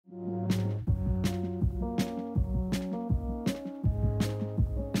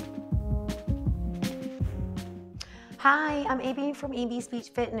Hi, I'm AB from AB Speech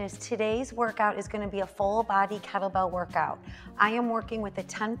Fitness. Today's workout is going to be a full body kettlebell workout. I am working with a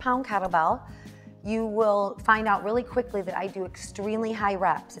 10-pound kettlebell. You will find out really quickly that I do extremely high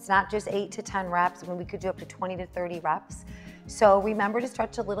reps. It's not just 8 to 10 reps, when we could do up to 20 to 30 reps. So remember to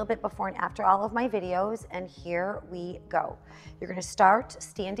stretch a little bit before and after all of my videos, and here we go. You're going to start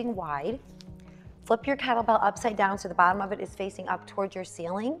standing wide. Flip your kettlebell upside down so the bottom of it is facing up towards your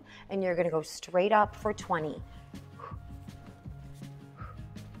ceiling, and you're going to go straight up for 20.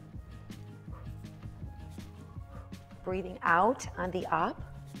 Breathing out on the up.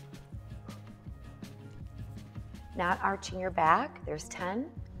 Not arching your back. There's 10.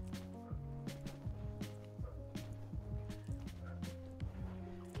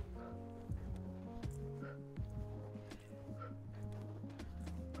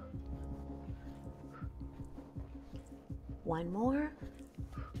 One more.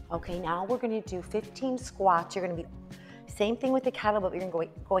 Okay, now we're going to do 15 squats. You're going to be same thing with the kettlebell, but you're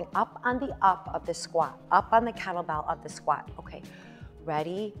going up on the up of the squat, up on the kettlebell of the squat. Okay,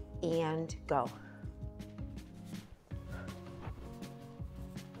 ready and go.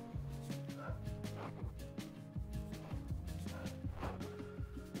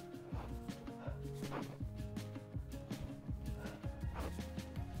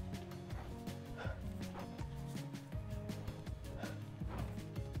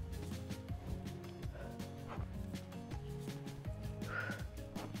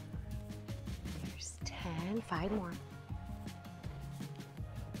 There's 10, 5 more.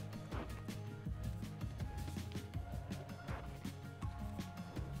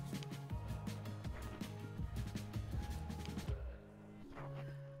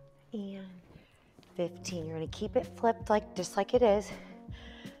 And 15. You're going to keep it flipped just like it is.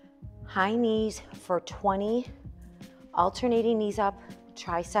 High knees for 20. Alternating knees up,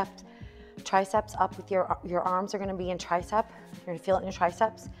 triceps up with your arms are going to be in tricep. You're going to feel it in your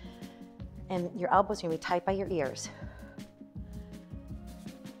triceps. And your elbows are going to be tight by your ears.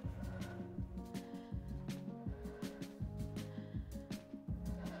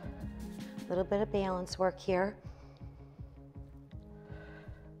 A little bit of balance work here.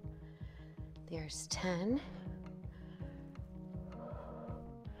 There's 10.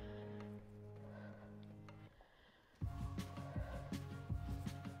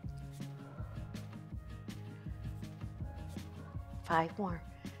 Five more.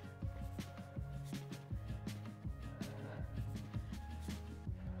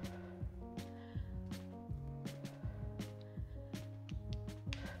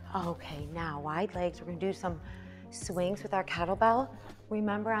 Okay, now wide legs. We're going to do some swings with our kettlebell.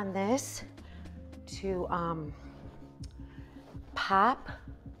 Remember on this to pop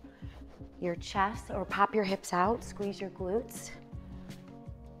your chest or pop your hips out, squeeze your glutes.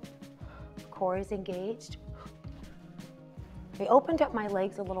 Core is engaged. I opened up my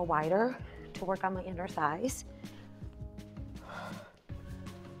legs a little wider to work on my inner thighs.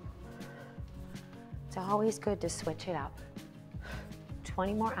 It's always good to switch it up.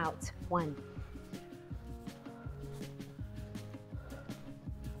 20 more outs. 1.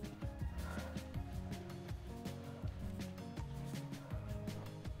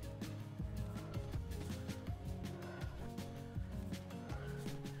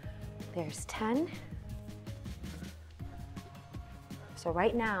 There's 10. So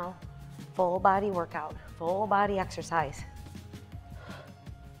right now, full body workout, full body exercise.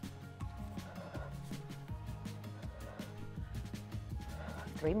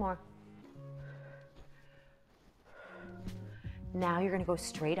 Three more. Now you're going to go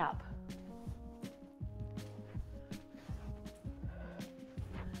straight up.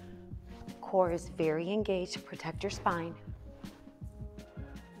 Core is very engaged to protect your spine.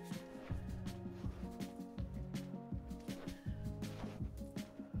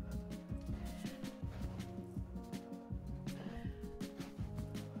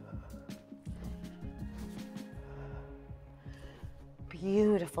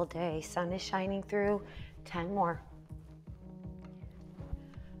 Beautiful day. Sun is shining through. 10 more.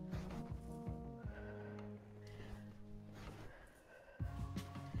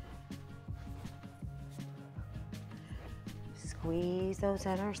 Squeeze those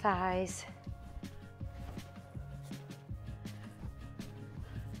inner thighs.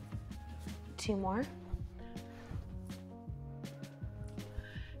 Two more.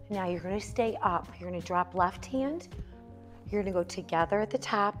 Now you're going to stay up. You're going to drop left hand. You're going to go together at the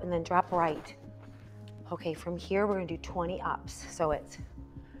top and then drop right. Okay, from here we're going to do 20 ups. So it's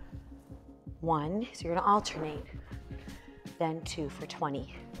 1, so you're going to alternate, then 2 for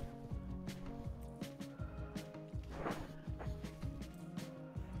 20.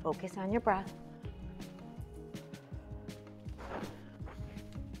 Focus on your breath.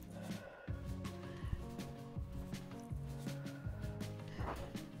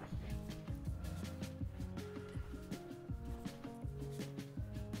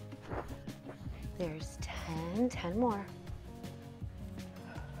 There's 10, 10 more.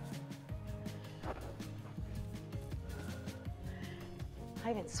 I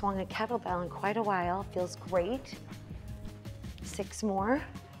haven't swung a kettlebell in quite a while. Feels great. 6 more.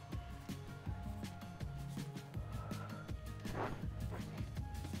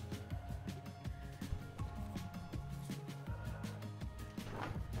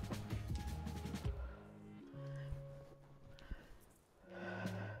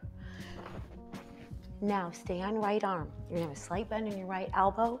 Now stay on right arm. You're gonna have a slight bend in your right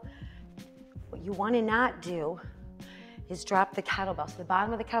elbow. What you wanna not do is drop the kettlebell. So the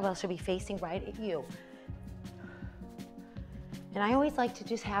bottom of the kettlebell should be facing right at you. And I always like to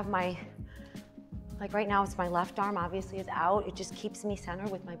just have my, like right now it's my left arm obviously is out. It just keeps me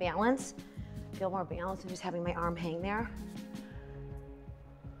centered with my balance. Feel more balanced than just having my arm hang there.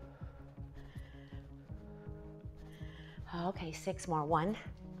 Okay, 6 more. 1.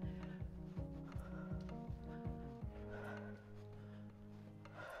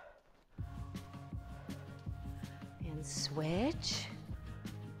 And switch.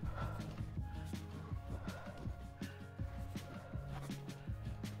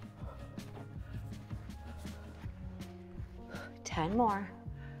 Ten more.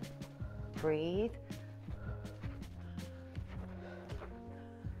 Breathe.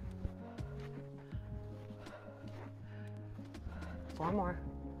 Four more.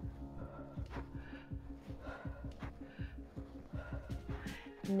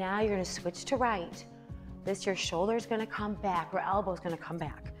 Now you're gonna switch to right. Your shoulder is gonna come back, your elbow is gonna come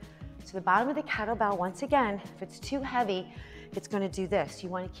back. So the bottom of the kettlebell, once again, if it's too heavy, it's gonna do this. You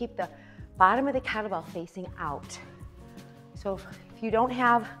wanna keep the bottom of the kettlebell facing out. So if you don't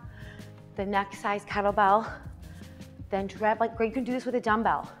have the neck size kettlebell, then grab, like you can do this with a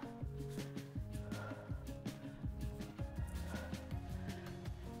dumbbell.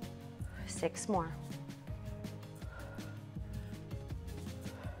 Six more.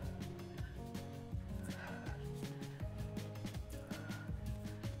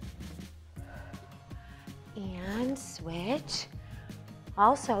 And switch.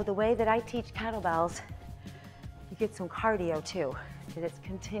 Also, the way that I teach kettlebells, you get some cardio too, because it's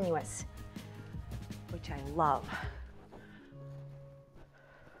continuous, which I love.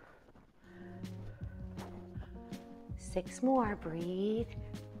 Six more, breathe.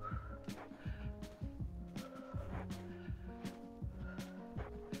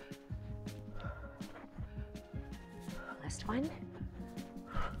 Last one.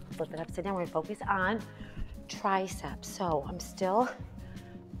 Flip it upside down. We're gonna focus on triceps. So I'm still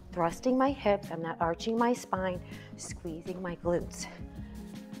thrusting my hips. I'm not arching my spine, squeezing my glutes.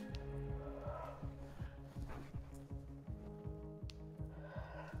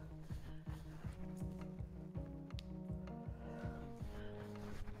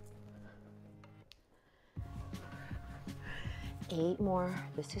 Eight more.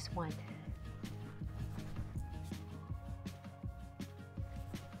 This is one.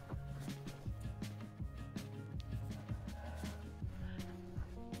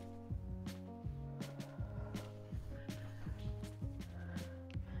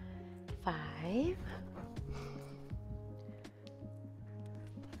 Five.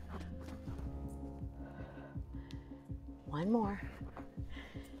 One more.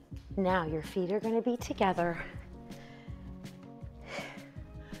 Now your feet are going to be together.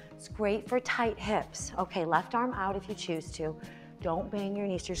 It's great for tight hips. Okay, left arm out if you choose to. Don't bang your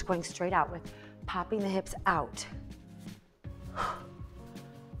knees. You're just going straight out with popping the hips out.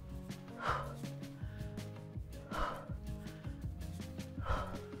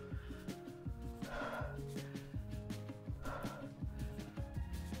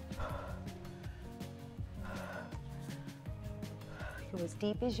 Go as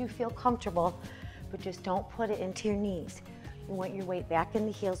deep as you feel comfortable, but just don't put it into your knees. You want your weight back in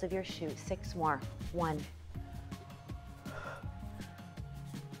the heels of your shoes. Six more. One.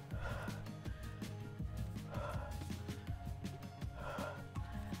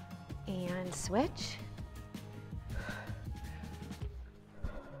 And switch.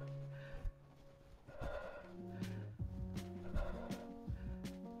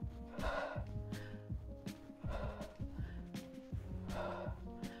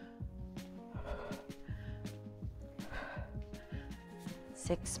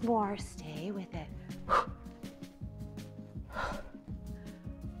 Six more, stay with it.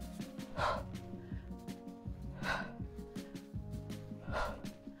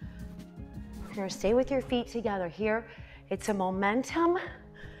 You're gonna stay with your feet together here. It's a momentum,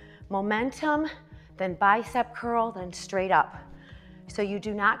 then bicep curl, then straight up. So you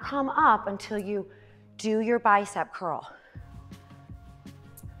do not come up until you do your bicep curl.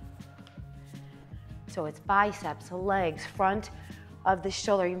 So it's biceps, legs, front of the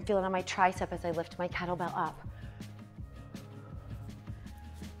shoulder. You can feel it on my tricep as I lift my kettlebell up.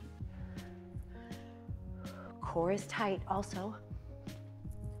 Core is tight also.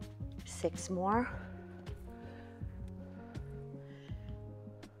 6 more.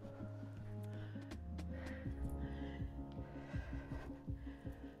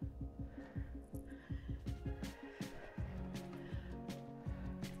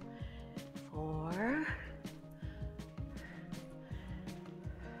 4.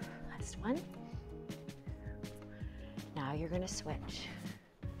 Last one. Now you're going to switch.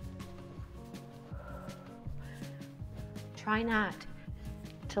 Try not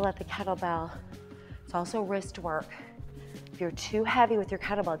to let the kettlebell, it's also wrist work. If you're too heavy with your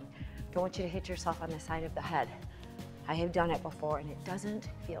kettlebell, I don't want you to hit yourself on the side of the head. I have done it before and it doesn't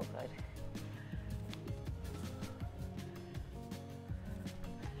feel good.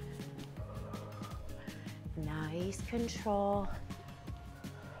 Nice control.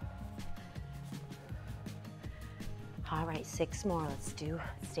 All right, 6 more. Let's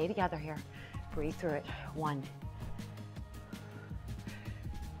stay together here. Breathe through it. 1,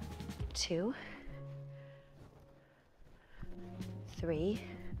 2, 3,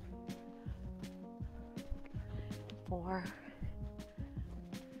 4,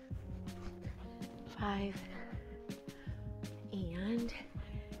 5, and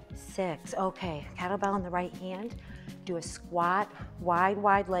 6. Okay, kettlebell in the right hand. Do a squat,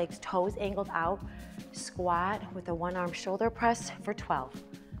 wide legs, toes angled out. Squat with a 1-arm shoulder press for 12.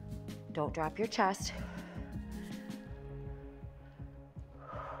 Don't drop your chest.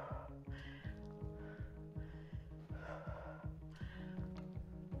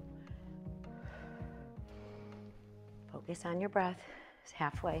 Focus on your breath. It's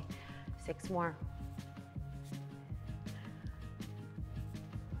halfway. 6 more.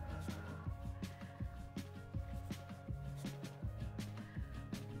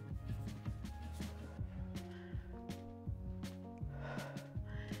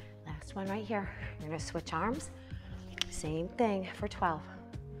 Last one right here. You're going to switch arms. Same thing for 12.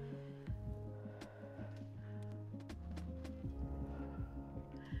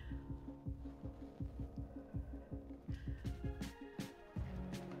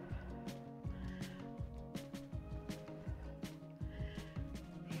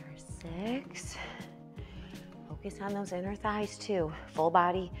 There's 6. Focus on those inner thighs too. Full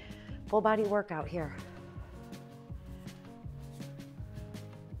body workout here.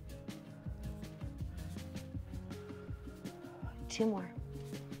 2 more.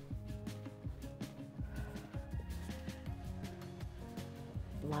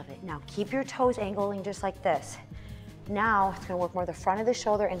 Love it. Now keep your toes angling just like this. Now it's going to work more the front of the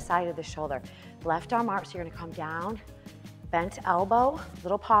shoulder and side of the shoulder. Left arm up, so you're going to come down, bent elbow,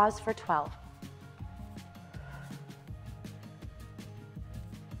 little pause for 12.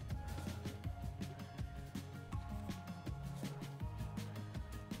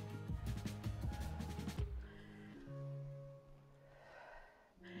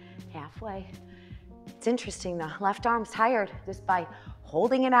 Halfway. It's interesting, the left arm's tired just by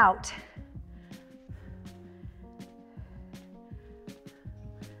holding it out.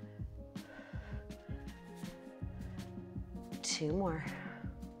 Two more.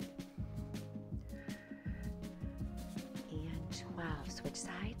 And 12. Switch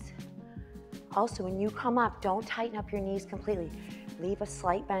sides. Also, when you come up, don't tighten up your knees completely. Leave a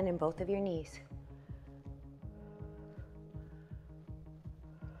slight bend in both of your knees.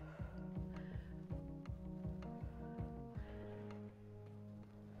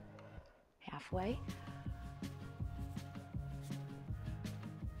 Halfway.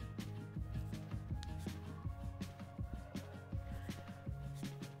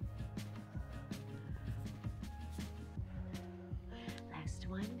 Last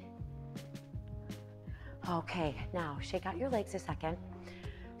one. Okay, now shake out your legs a second.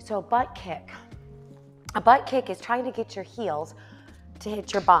 So butt kick. A butt kick is trying to get your heels to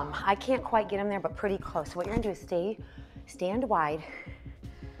hit your bum. I can't quite get them there, but pretty close. So what you're gonna do is stand wide.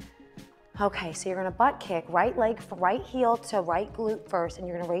 Okay, so you're gonna butt kick, right leg, right heel to right glute first, and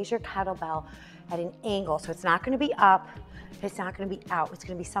you're gonna raise your kettlebell at an angle. So it's not gonna be up, it's not gonna be out. It's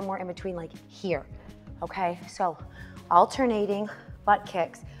gonna be somewhere in between, like here, okay? So alternating butt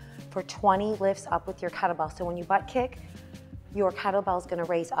kicks for 20 lifts up with your kettlebell. So when you butt kick, your kettlebell is gonna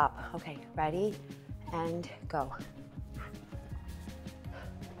raise up. Okay, ready, and go.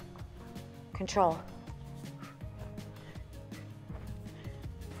 Control.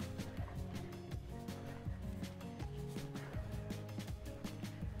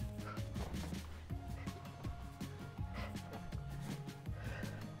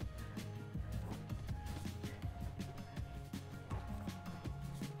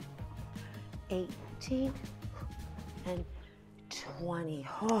 18, and 20.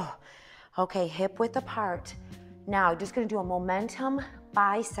 Oh. Okay, hip width apart. Now, just gonna do a momentum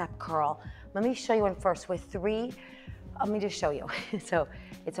bicep curl. Let me show you one first with 3. Let me just show you. So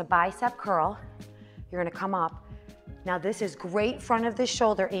it's a bicep curl. You're gonna come up. Now this is great front of the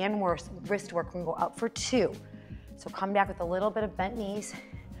shoulder and wrist work. We're gonna go up for 2. So come back with a little bit of bent knees.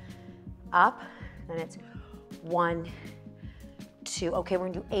 Up, and it's 1, 2. Okay, we're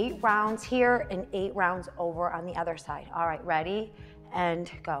gonna do 8 rounds here and 8 rounds over on the other side. All right, ready,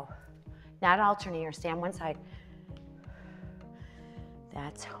 and go. Not alternating, stay on one side.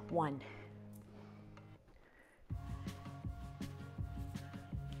 That's 1,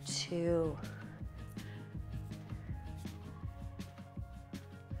 2,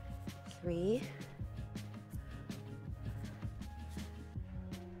 3,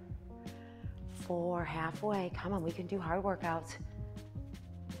 4, halfway. Come on, we can do hard workouts.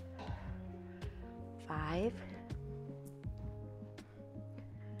 5,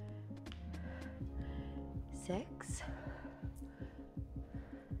 6,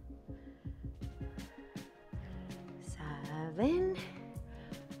 7,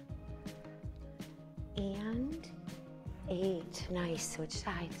 and 8. Nice, switch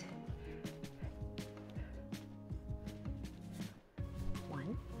sides.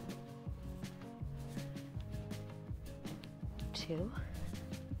 1, 2,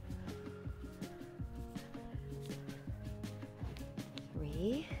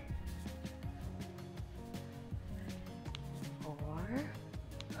 3, 4,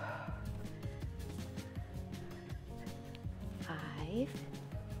 5.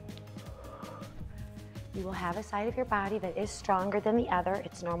 You will have a side of your body that is stronger than the other.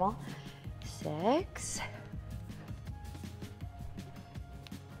 It's normal. 6,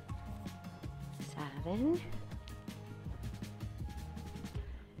 7,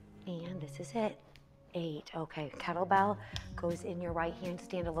 and this is it. 8. Okay, kettlebell goes in your right hand.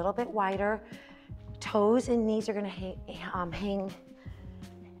 Stand a little bit wider. Toes and knees are gonna hang,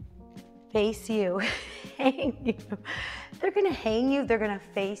 face you, hang you. They're gonna hang you, they're gonna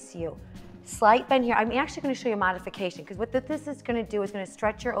face you. Slight bend here. I'm actually gonna show you a modification because what this is gonna do is gonna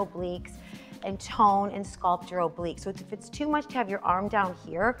stretch your obliques and tone and sculpt your obliques. So if it's too much to have your arm down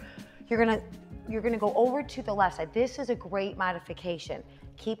here, you're gonna go over to the left side. This is a great modification.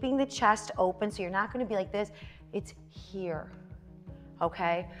 Keeping the chest open, so you're not gonna be like this, it's here,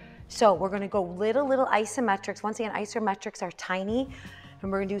 okay? So we're gonna go little isometrics. Once again, isometrics are tiny,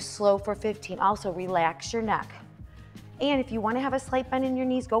 and we're gonna do slow for 15. Also, relax your neck. And if you wanna have a slight bend in your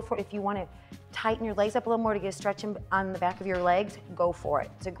knees, go for it. If you wanna tighten your legs up a little more to get a stretch on the back of your legs, go for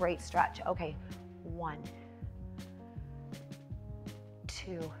it. It's a great stretch. Okay, 1,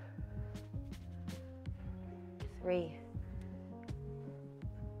 2, 3,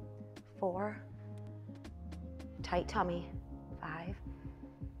 4, tight tummy, 5,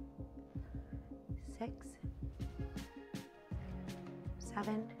 6,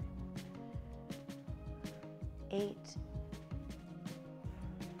 7, 8,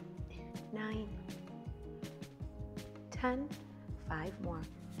 9, 10, 5 more.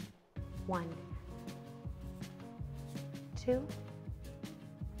 1, 2,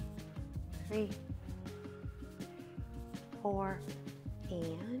 3, 4,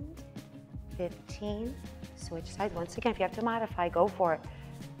 and 15. Switch sides. Once again, if you have to modify, go for it.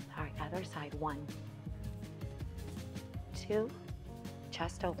 All right, other side. 1, 2,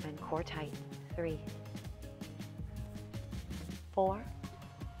 chest open, core tight. 3, 4,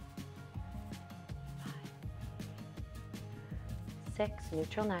 5, 6,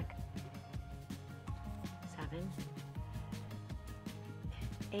 neutral neck. 7,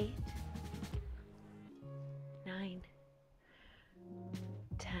 8, 9,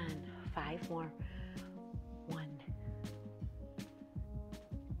 10, 5 more. 1,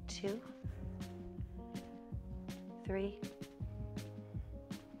 2, 3,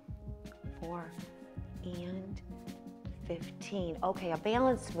 4, and 15. Okay, a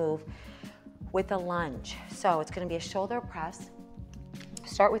balance move with a lunge. So it's gonna be a shoulder press.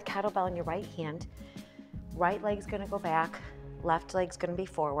 Start with kettlebell in your right hand. Right leg's gonna go back, left leg's gonna be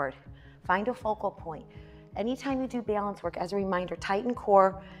forward. Find a focal point. Anytime you do balance work, as a reminder, tighten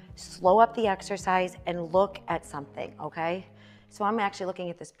core, slow up the exercise, and look at something, okay? So I'm actually looking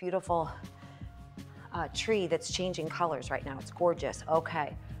at this beautiful tree that's changing colors right now. It's gorgeous.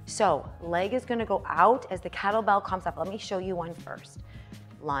 Okay, so leg is gonna go out as the kettlebell comes up. Let me show you one first.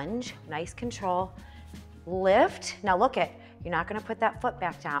 Lunge, nice control. Lift, now look at, you're not gonna put that foot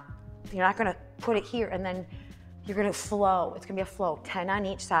back down. You're not gonna put it here and then you're gonna flow. It's gonna be a flow, 10 on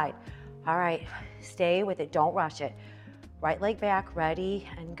each side. All right, stay with it, don't rush it. Right leg back, ready,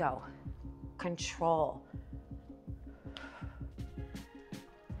 and go. control.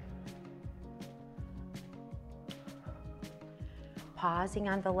 Pausing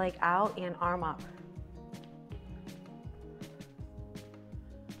on the leg out and arm up.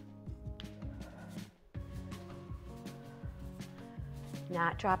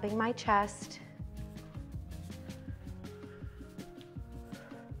 Not dropping my chest.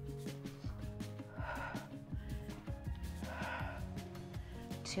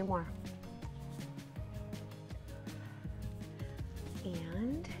 Two more.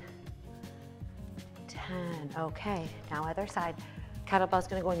 And 10. Okay, now other side. Kettlebell's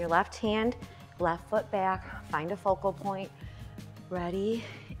gonna go in your left hand, left foot back, find a focal point. Ready,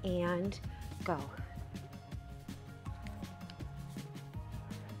 and go.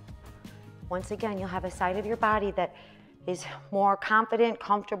 Once again, you'll have a side of your body that is more confident,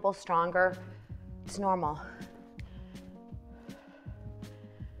 comfortable, stronger. It's normal.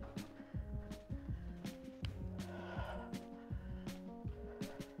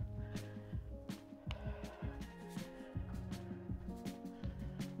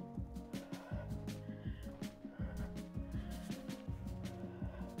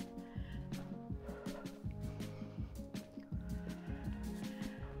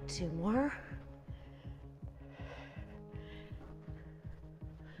 Two more.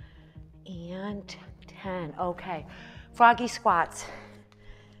 And 10. Okay. Froggy squats.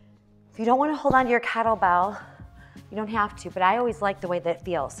 If you don't want to hold on to your kettlebell, you don't have to, but I always like the way that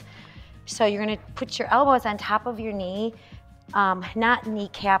feels. So you're going to put your elbows on top of your knee, not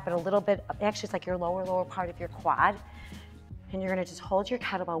kneecap, but a little bit, actually it's like your lower part of your quad. And you're going to just hold your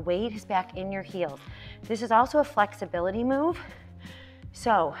kettlebell. Weight is back in your heels. This is also a flexibility move.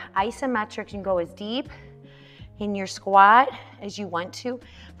 So isometric, you can go as deep in your squat as you want to.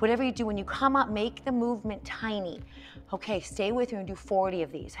 Whatever you do, when you come up, make the movement tiny. Okay, stay with you and do 40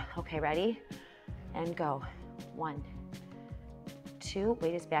 of these. Okay, ready? And go. 1, 2,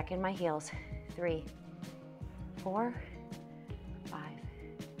 weight is back in my heels. 3, 4, 5,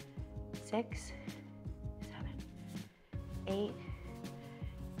 6, 7, 8,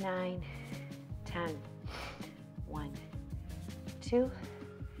 9, 10. 1, 2,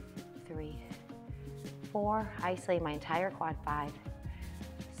 3, 4. Isolate my entire quad. 5,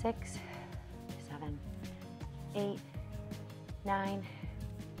 6, 7, 8, 9,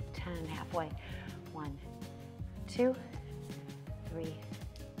 10. Halfway. 1, 2, 3,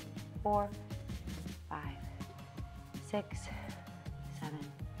 4, 5, 6, 7,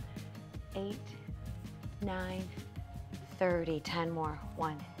 8, 9, 30. 10 more.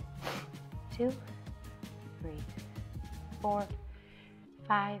 1, 2, 3, 4,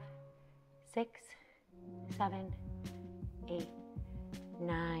 5, 6, 7, 8,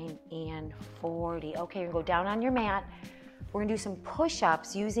 9, and 40. Okay, you're gonna go down on your mat. We're gonna do some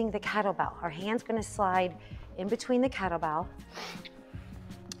push-ups using the kettlebell. Our hand's gonna slide in between the kettlebell.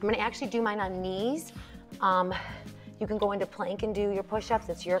 I'm gonna actually do mine on knees. You can go into plank and do your push-ups,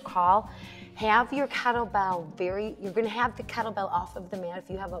 it's your call. Have your kettlebell you're gonna have the kettlebell off of the mat if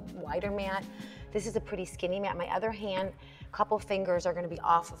you have a wider mat. This is a pretty skinny mat. My other hand, a couple fingers are gonna be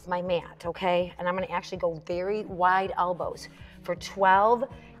off of my mat, okay? And I'm gonna actually go very wide elbows for 12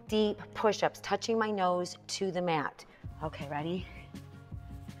 deep push-ups, touching my nose to the mat. Okay, ready?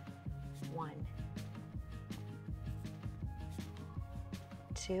 1,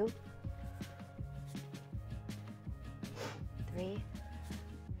 2, 3,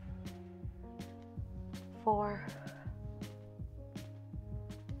 4,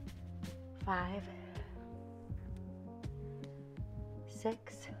 5,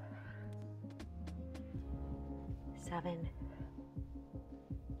 6, 7,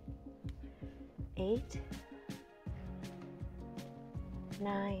 8,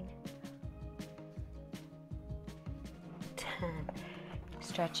 9, 10.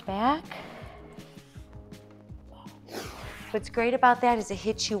 Stretch back. What's great about that is it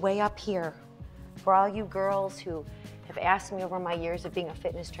hits you way up here. For all you girls who have asked me over my years of being a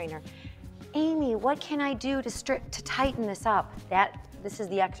fitness trainer, Amy, what can I do to tighten this up? This is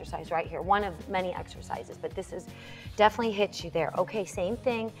the exercise right here, one of many exercises, but this is definitely hits you there. Okay, same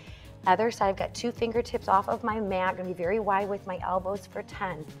thing. Other side, I've got 2 fingertips off of my mat. Gonna be very wide with my elbows for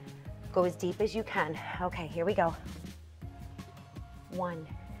 10. Go as deep as you can. Okay, here we go. 1,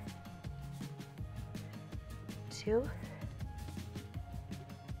 2,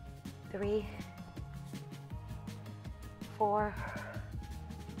 3, 4,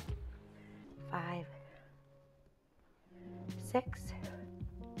 5, 6,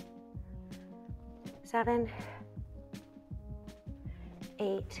 7,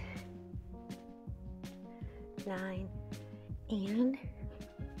 8, 9, and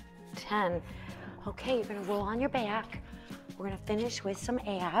 10. 10. Okay, you're gonna roll on your back. We're gonna finish with some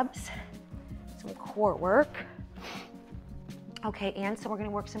abs, some core work. Okay, and so we're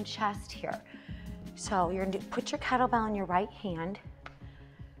gonna work some chest here. So you're gonna put your kettlebell in your right hand.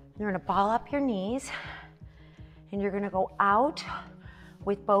 You're gonna ball up your knees, and you're gonna go out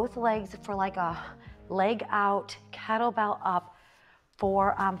with both legs for like a leg out, kettlebell up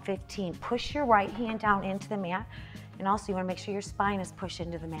for 15. Push your right hand down into the mat, and also you wanna make sure your spine is pushed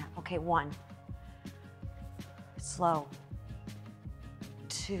into the mat. Okay, 1. Slow.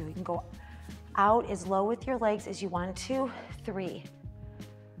 2, you can go out as low with your legs as you want to. 3,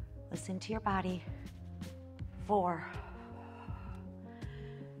 listen to your body. 4,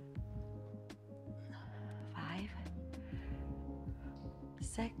 5,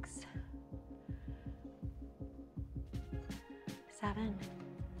 6, 7,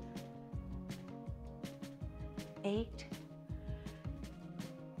 8,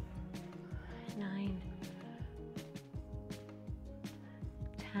 9,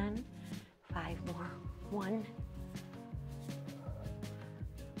 10, 5 more. 1,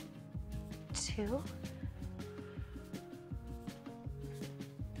 2,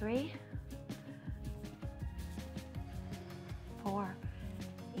 3, 4,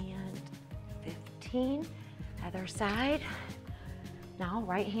 and 15. Other side. Now,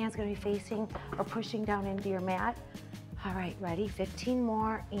 right hand's gonna be facing or pushing down into your mat. All right, ready? 15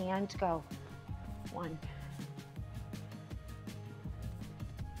 more and go. 1,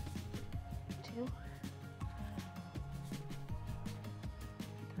 2,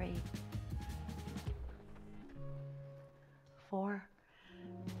 3, 4,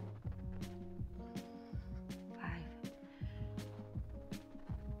 5,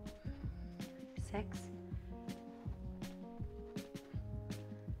 6,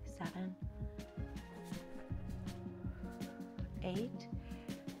 7, 8,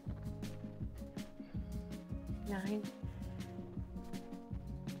 9,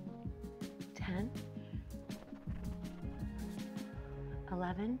 10,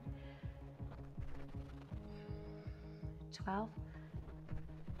 11, 12,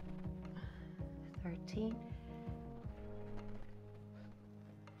 13,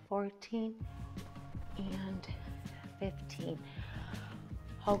 14, and 15.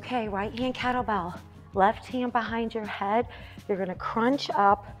 Okay, right hand kettlebell, left hand behind your head. You're gonna crunch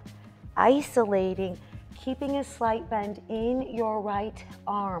up, isolating, keeping a slight bend in your right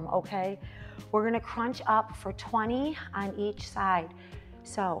arm, okay? We're gonna crunch up for 20 on each side.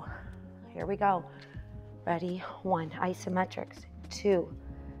 So, here we go. Ready? 1, isometrics. 2,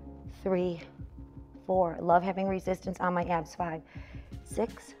 3, 4. Love having resistance on my abs. 5,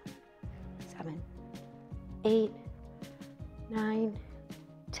 6, 7, 8, 9,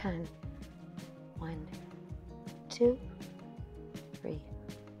 10. 1, 2, 3,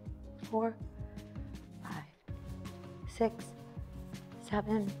 4, 5, 6,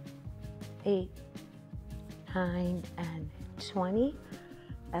 7, 8, 9, and 20.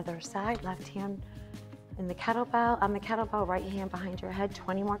 Other side, left hand in the kettlebell, on the kettlebell, right hand behind your head.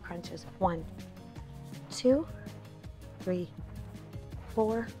 20 more crunches. 1, 2, 3,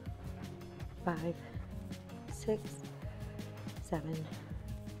 4, 5, 6, 7,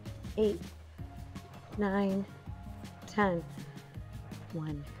 8, 9, 10.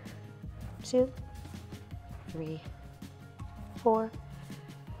 1, 2, 3, 4,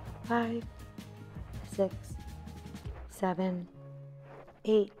 5, 6, 7,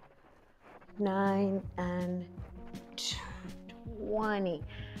 8, 9, and 20.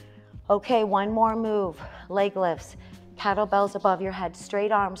 Okay, one more move. Leg lifts. Kettlebells above your head.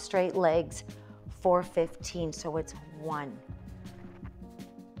 Straight arms, straight legs for 15. So it's 1.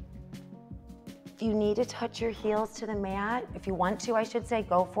 If you need to touch your heels to the mat, if you want to, I should say,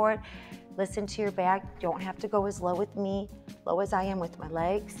 go for it. Listen to your back. You don't have to go as low with me, low as I am with my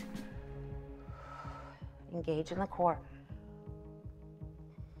legs. Engage in the core.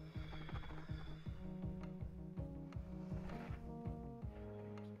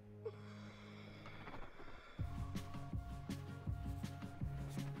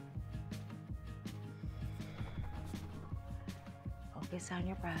 Focus on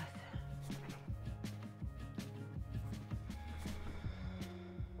your breath.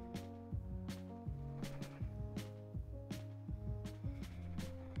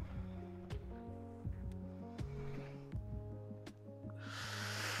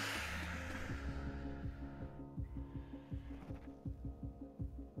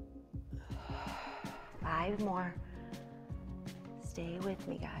 Five more. Stay with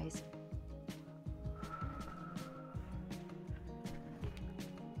me, guys.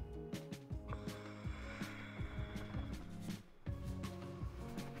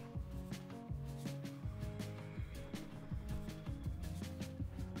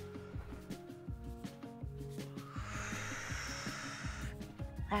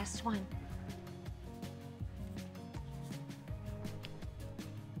 Last one.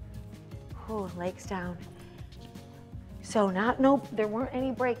 Ooh, legs down. So there weren't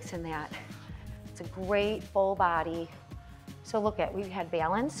any breaks in that. It's a great full body. So look at, we had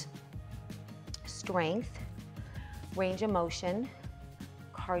balance, strength, range of motion,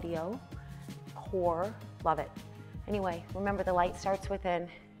 cardio, core, love it. Anyway, remember the light starts within.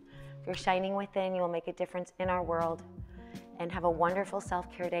 If you're shining within, you will make a difference in our world. And have a wonderful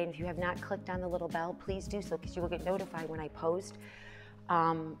self-care day. And if you have not clicked on the little bell, please do so because you will get notified when I post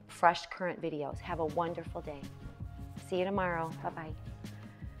fresh current videos. Have a wonderful day. See you tomorrow. Bye-bye.